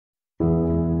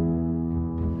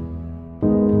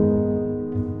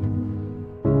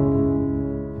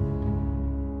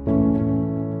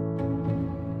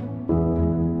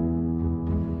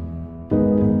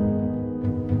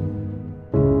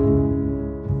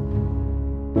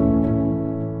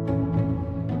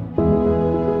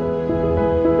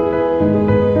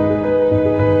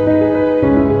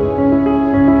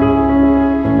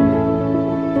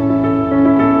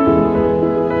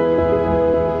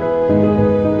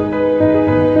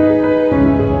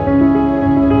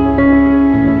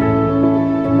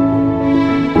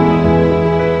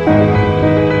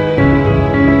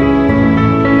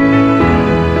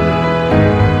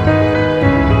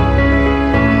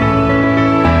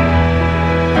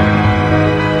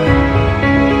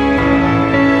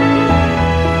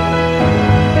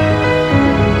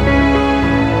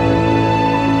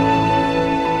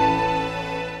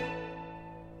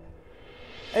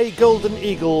golden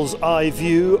eagle's eye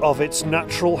view of its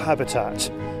natural habitat,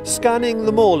 scanning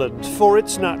the moorland for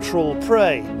its natural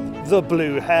prey, the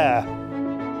blue hare.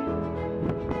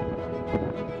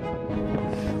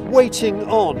 Waiting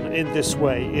on in this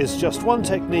way is just one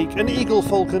technique an eagle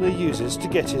falconer uses to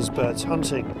get his birds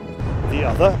hunting. The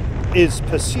other is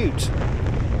pursuit.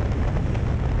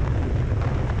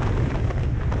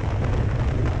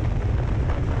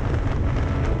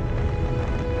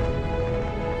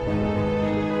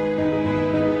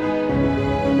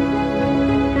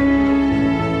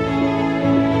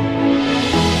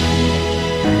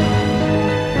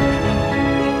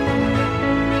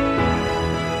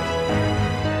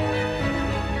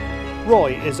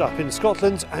 Roy is up in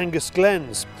Scotland's Angus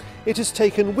Glens. It has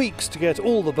taken weeks to get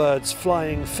all the birds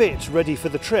flying fit, ready for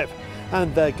the trip,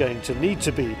 and they're going to need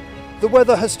to be. The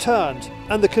weather has turned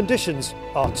and the conditions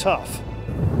are tough.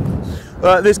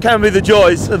 This can be the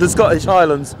joys of the Scottish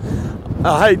Highlands.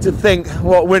 I hate to think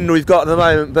what wind we've got at the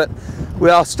moment, but we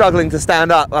are struggling to stand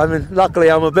up. I mean,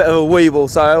 luckily I'm a bit of a weeble,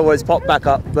 so I always pop back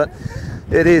up, but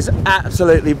it is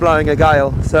absolutely blowing a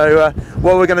gale. So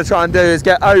what we're going to try and do is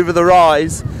get over the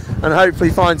rise and hopefully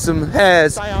find some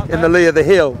hares in the lee of the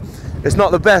hill. It's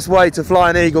not the best way to fly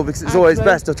an eagle because it's always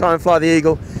best to try and fly the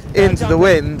eagle into the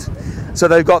wind, so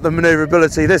they've got the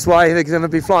manoeuvrability. This way they're going to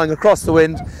be flying across the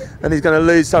wind and he's going to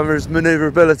lose some of his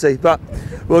manoeuvrability, but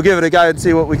we'll give it a go and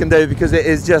see what we can do, because it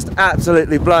is just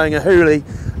absolutely blowing a hoolie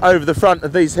over the front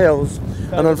of these hills,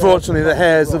 and unfortunately the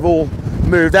hares have all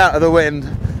moved out of the wind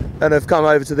and have come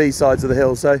over to these sides of the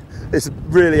hill. So it's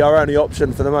really our only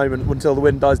option for the moment until the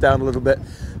wind dies down a little bit.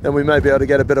 Then we may be able to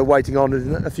get a bit of waiting on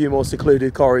in a few more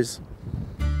secluded quarries.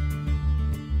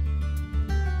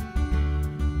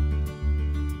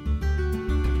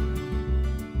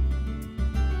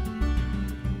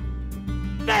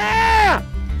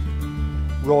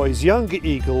 Roy's younger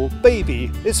eagle,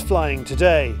 Baby, is flying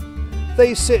today.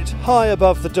 They sit high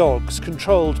above the dogs,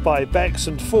 controlled by becks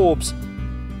and forbs.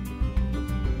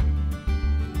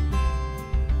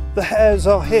 The hares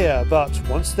are here, but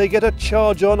once they get a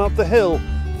charge on up the hill,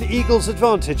 the eagle's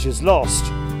advantage is lost.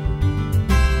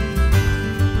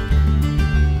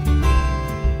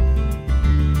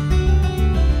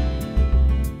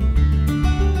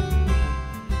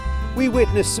 We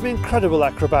witness some incredible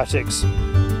acrobatics.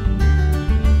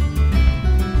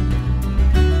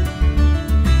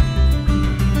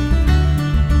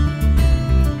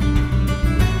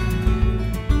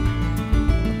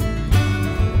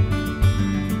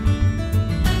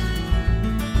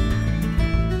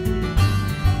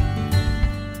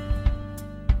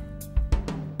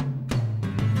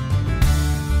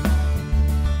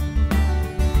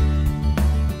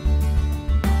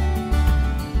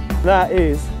 That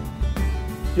is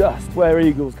just where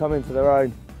eagles come into their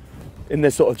own in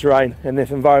this sort of terrain, in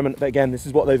this environment. But again, this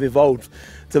is what they've evolved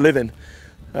to live in.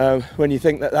 When you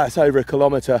think that that's over a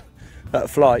kilometre at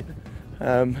flight,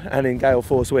 and in gale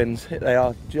force winds, they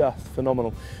are just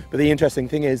phenomenal. But the interesting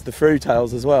thing is the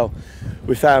fruitails as well.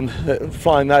 We found that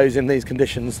flying those in these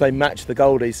conditions, they match the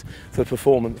goldies for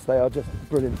performance. They are just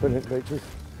brilliant, brilliant creatures.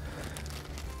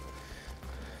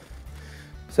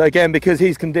 So again, because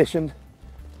he's conditioned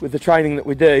with the training that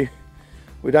we do,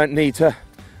 we don't need to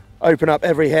open up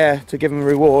every hare to give him a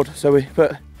reward. So we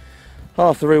put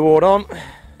half the reward on,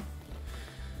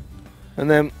 and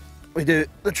then we do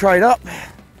the trade up,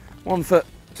 1 foot,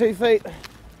 2 feet,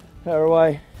 hare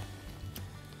away,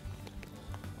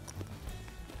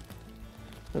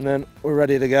 and then we're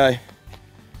ready to go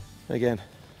again.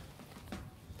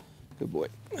 Good boy.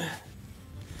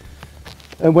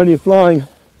 And when you're flying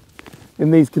in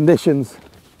these conditions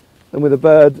and with a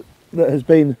bird that has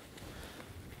been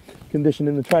conditioned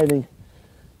in the training,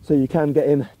 so you can get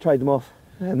in, trade them off,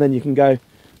 and then you can go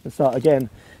and start again,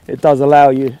 it does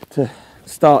allow you to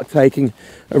start taking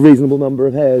a reasonable number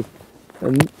of hares.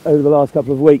 And over the last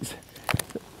couple of weeks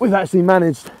we've actually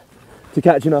managed to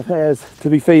catch enough hares to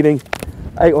be feeding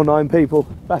 8 or 9 people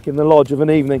back in the lodge of an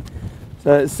evening.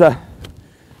 So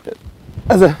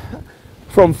it's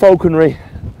from falconry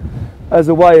as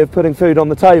a way of putting food on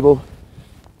the table,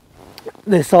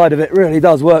 this side of it really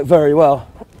does work very well.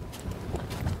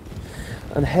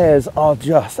 And hares are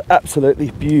just absolutely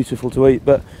beautiful to eat,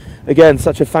 but again,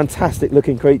 such a fantastic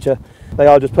looking creature. They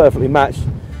are just perfectly matched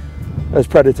as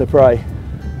predator prey.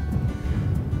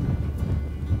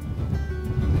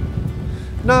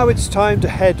 Now it's time to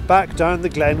head back down the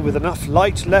glen with enough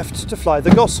light left to fly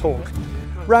the goshawk.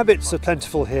 Rabbits are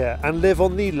plentiful here and live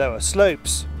on the lower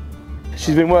slopes.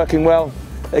 She's been working well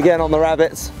again on the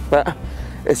rabbits, but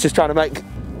it's just trying to make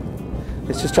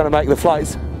the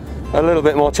flights a little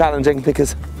bit more challenging,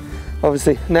 because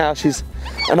obviously now she's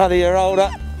another year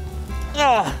older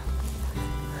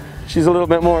She's a little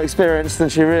bit more experienced than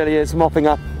she really is mopping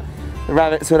up the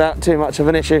rabbits without too much of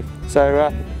an issue.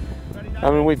 So,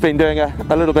 I mean, we've been doing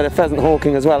a little bit of pheasant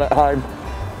hawking as well at home.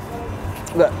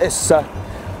 But it's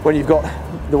when you've got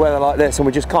the weather like this and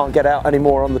we just can't get out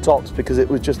anymore on the tops because it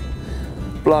was just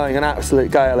blowing an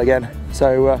absolute gale again.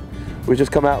 So we've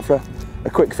just come out for a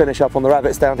quick finish up on the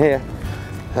rabbits down here.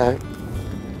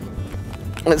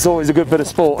 It's always a good bit of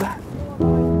sport.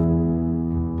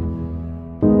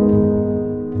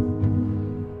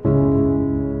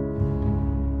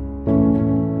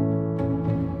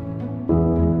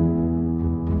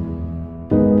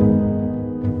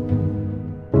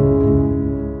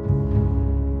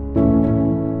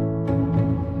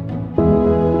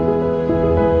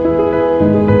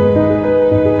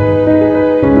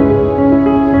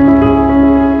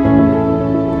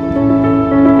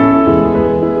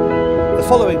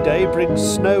 The following day brings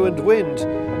snow and wind.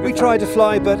 We try to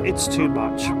fly, but it's too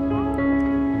much.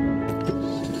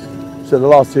 So the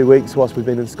last 2 weeks whilst we've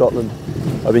been in Scotland,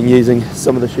 I've been using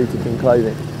some of the shooting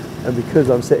clothing, and because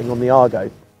I'm sitting on the Argo,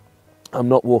 I'm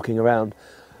not walking around,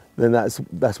 then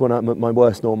that's when I'm at my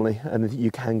worst normally, and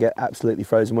you can get absolutely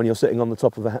frozen when you're sitting on the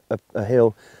top of a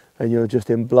hill and you're just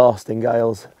in blasting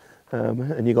gales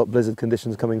and you've got blizzard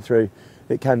conditions coming through.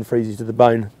 It can freeze you to the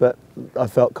bone, but I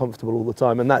felt comfortable all the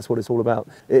time, and that's what it's all about.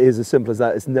 It is as simple as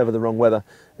that. It's never the wrong weather,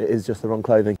 it is just the wrong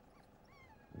clothing.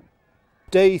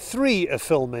 Day 3 of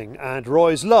filming, and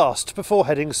Roy's last before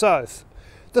heading south.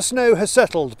 The snow has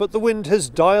settled, but the wind has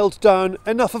dialed down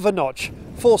enough of a notch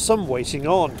for some waiting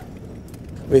on.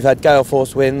 We've had gale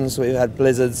force winds, we've had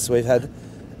blizzards, we've had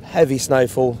heavy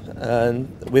snowfall, and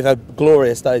we've had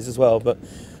glorious days as well, but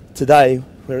today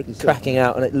we're cracking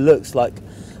out and it looks like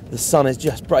the sun is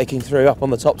just breaking through up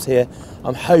on the tops here.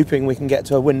 I'm hoping we can get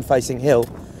to a wind-facing hill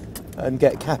and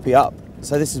get Cappy up.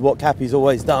 So this is what Cappy's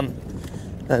always done.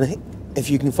 And if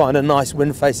you can find a nice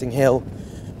wind-facing hill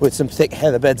with some thick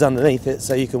heather beds underneath it,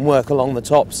 so you can work along the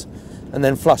tops and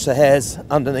then flush the hares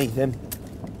underneath him,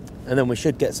 and then we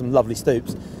should get some lovely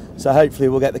stoops. So hopefully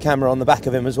we'll get the camera on the back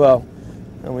of him as well,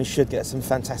 and we should get some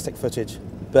fantastic footage.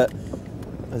 But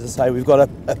as I say, we've got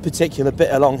a particular bit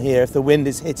along here. If the wind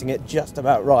is hitting it just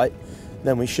about right,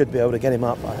 then we should be able to get him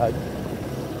up, I hope.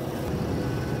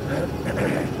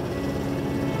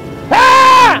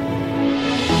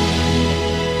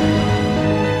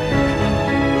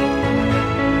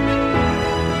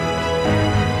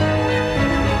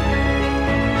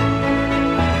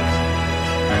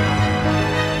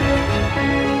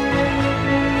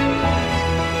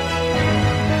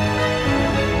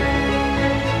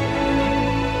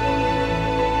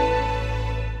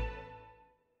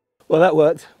 Well, that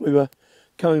worked. We were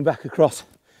coming back across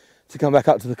to come back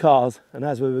up to the cars, and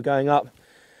as we were going up,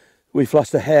 we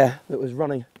flushed a hare that was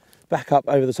running back up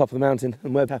over the top of the mountain,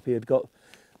 and where Cappy had got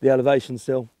the elevation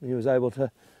still, he was able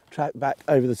to track back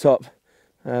over the top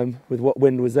with what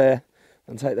wind was there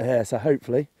and take the hare. So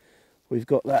hopefully we've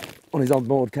got that on his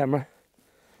onboard camera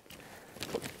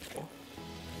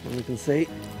and we can see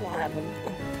what happened.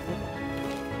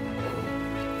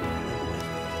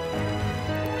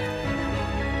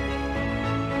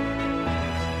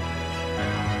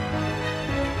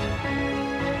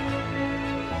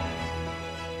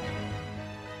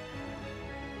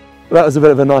 That was a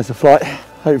bit of a nicer flight.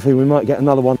 Hopefully we might get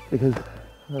another one, because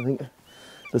I think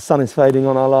the sun is fading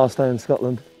on our last day in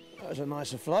Scotland. That was a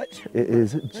nicer flight. It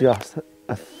is just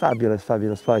a fabulous,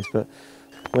 fabulous place, but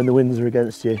when the winds are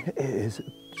against you, it is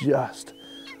just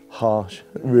harsh,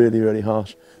 really, really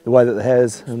harsh. The way that the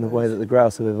hares and the way that the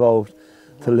grouse have evolved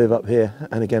to live up here,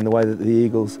 and again the way that the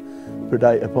eagles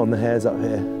predate upon the hares up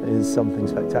here, is something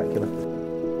spectacular.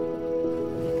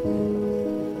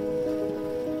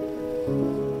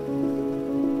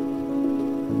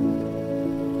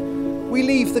 We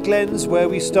leave the glens where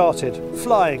we started,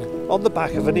 flying on the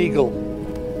back of an eagle,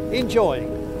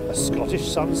 enjoying a Scottish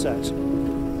sunset.